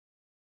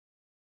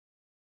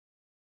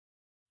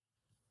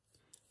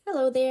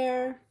Hello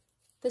there,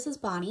 this is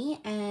Bonnie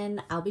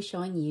and I'll be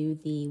showing you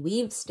the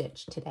weave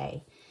stitch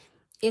today.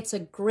 It's a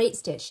great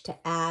stitch to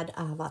add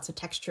lots of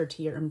texture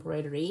to your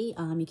embroidery.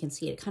 You can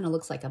see it kind of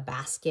looks like a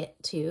basket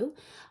too.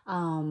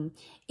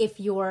 If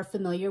you're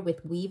familiar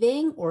with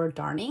weaving or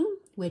darning,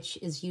 which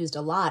is used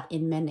a lot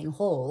in mending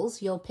holes,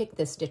 you'll pick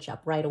this stitch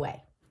up right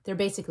away. They're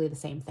basically the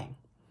same thing.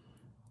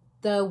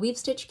 The weave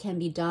stitch can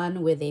be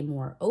done with a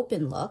more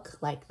open look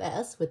like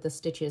this, with the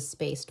stitches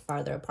spaced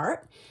farther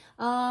apart,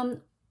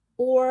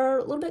 or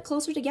a little bit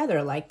closer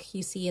together like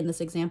you see in this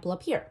example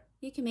up here.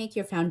 You can make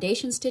your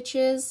foundation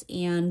stitches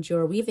and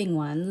your weaving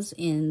ones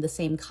in the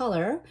same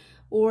color,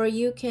 or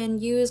you can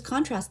use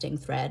contrasting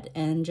thread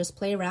and just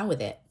play around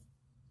with it.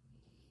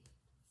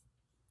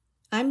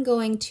 I'm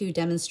going to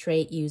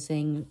demonstrate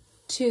using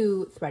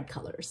two thread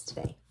colors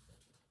today.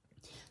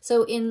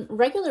 So in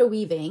regular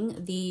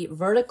weaving, the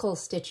vertical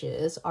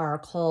stitches are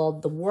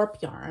called the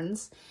warp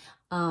yarns,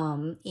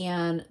 and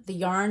the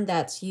yarn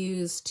that's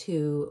used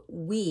to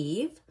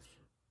weave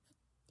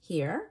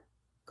here,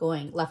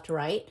 going left to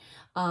right,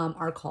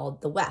 are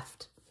called the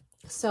weft.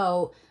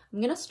 So I'm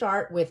going to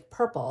start with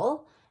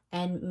purple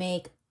and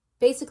make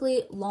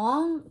basically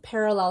long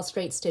parallel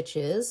straight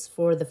stitches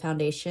for the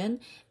foundation,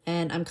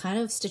 and I'm kind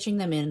of stitching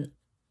them in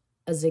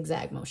a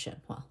zigzag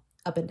motion, well,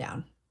 up and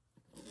down.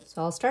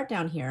 So I'll start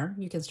down here.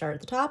 You can start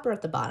at the top or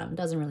at the bottom,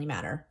 doesn't really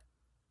matter.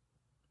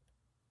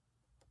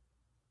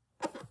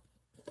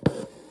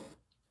 I'm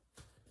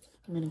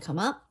going to come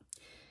up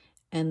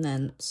and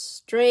then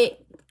straight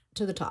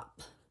to the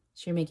top.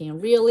 So you're making a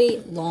really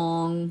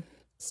long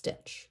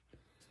stitch.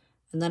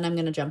 And then I'm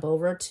going to jump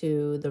over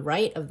to the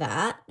right of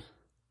that.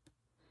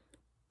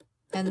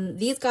 And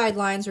these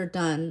guidelines are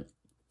done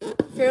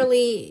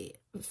fairly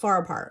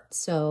far apart,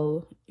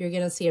 so you're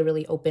going to see a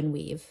really open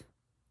weave.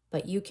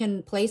 But you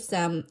can place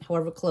them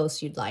however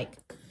close you'd like.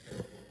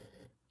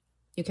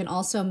 You can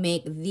also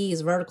make these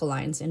vertical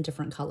lines in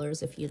different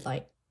colors if you'd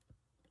like.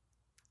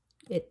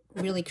 It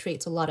really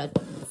creates a lot of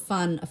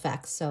fun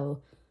effects,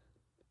 so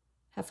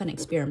have fun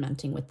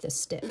experimenting with this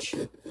stitch.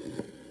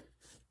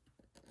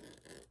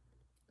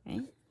 Okay,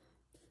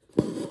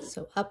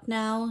 so up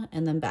now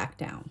and then back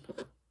down.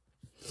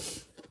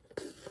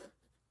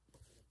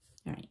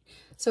 All right,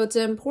 so it's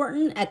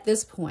important at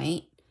this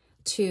point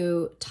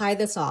to tie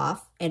this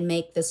off and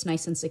make this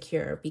nice and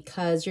secure,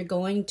 because you're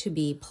going to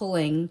be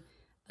pulling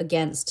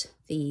against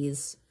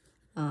these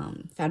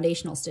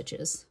foundational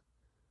stitches.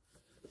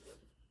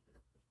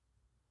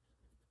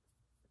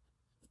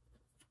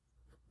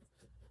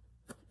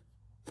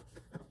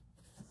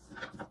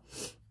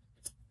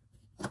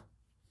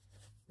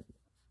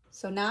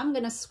 So now I'm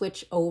going to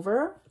switch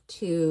over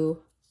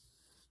to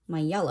my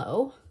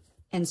yellow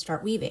and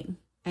start weaving.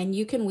 And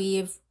you can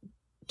weave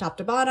top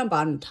to bottom,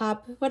 bottom to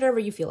top, whatever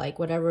you feel like,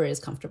 whatever is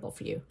comfortable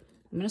for you.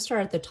 I'm going to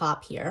start at the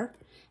top here.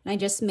 And I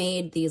just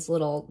made these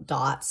little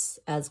dots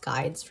as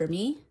guides for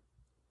me.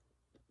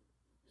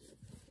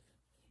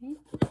 Okay.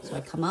 So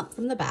I come up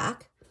from the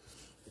back.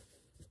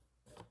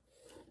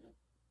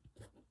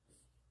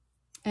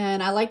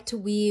 And I like to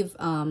weave,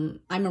 I'm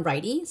a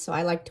righty, so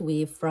I like to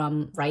weave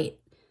from right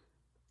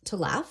to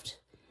left.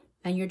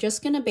 And you're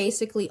just going to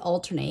basically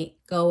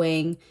alternate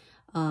going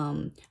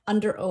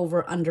under,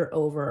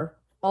 over,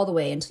 all the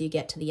way until you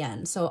get to the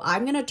end. So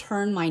I'm going to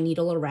turn my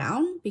needle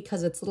around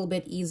because it's a little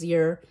bit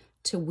easier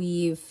to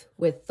weave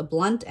with the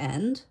blunt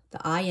end,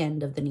 the eye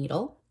end of the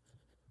needle.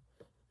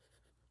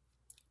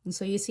 And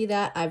so you see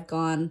that I've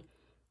gone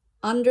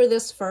under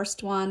this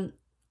first one,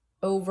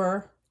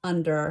 over,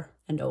 under,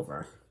 and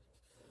over.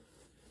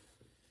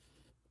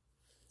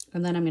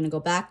 And then I'm going to go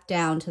back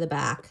down to the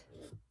back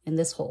in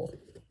this hole.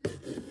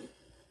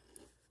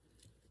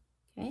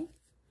 Okay.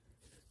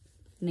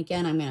 And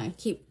again, I'm going to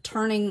keep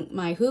turning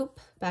my hoop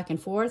back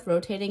and forth,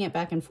 rotating it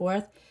back and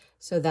forth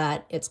so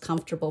that it's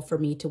comfortable for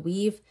me to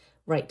weave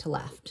right to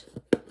left.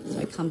 So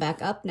I come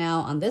back up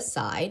now on this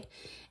side.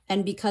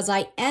 And because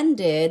I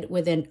ended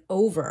with an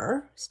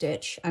over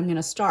stitch, I'm going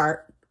to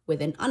start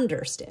with an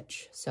under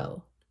stitch.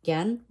 So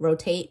again,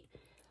 rotate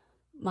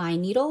my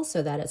needle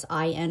so that it's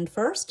eye end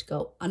first,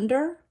 go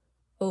under,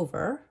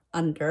 over,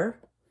 under,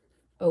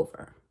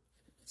 over.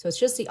 So it's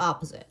just the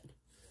opposite.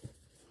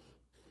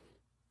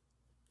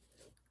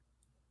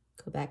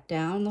 Go back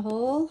down the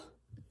hole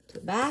to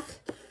the back.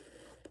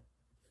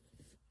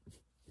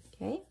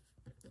 Okay,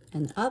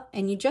 and up,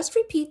 and you just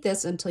repeat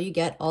this until you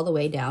get all the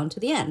way down to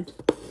the end.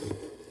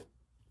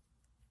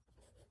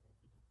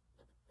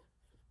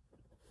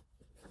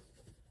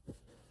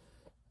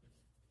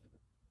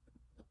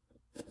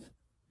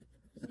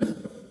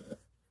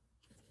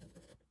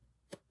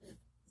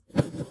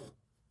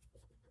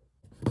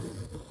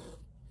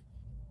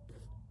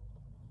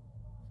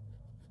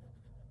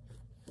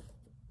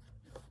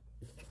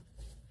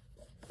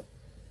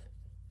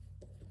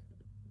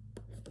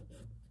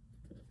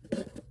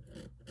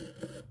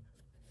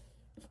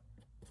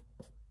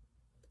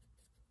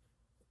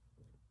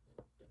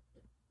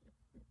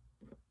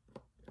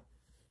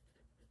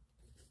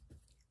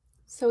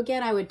 So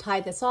again, I would tie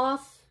this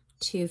off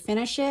to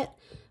finish it,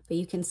 but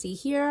you can see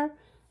here,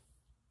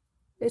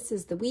 This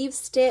is the weave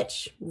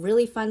stitch,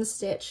 really fun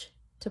stitch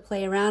to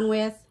play around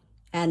with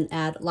and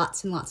add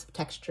lots and lots of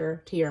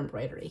texture to your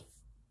embroidery.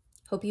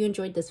 Hope you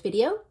enjoyed this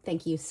video.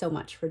 Thank you so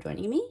much for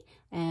joining me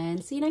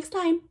and see you next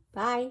time.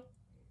 Bye.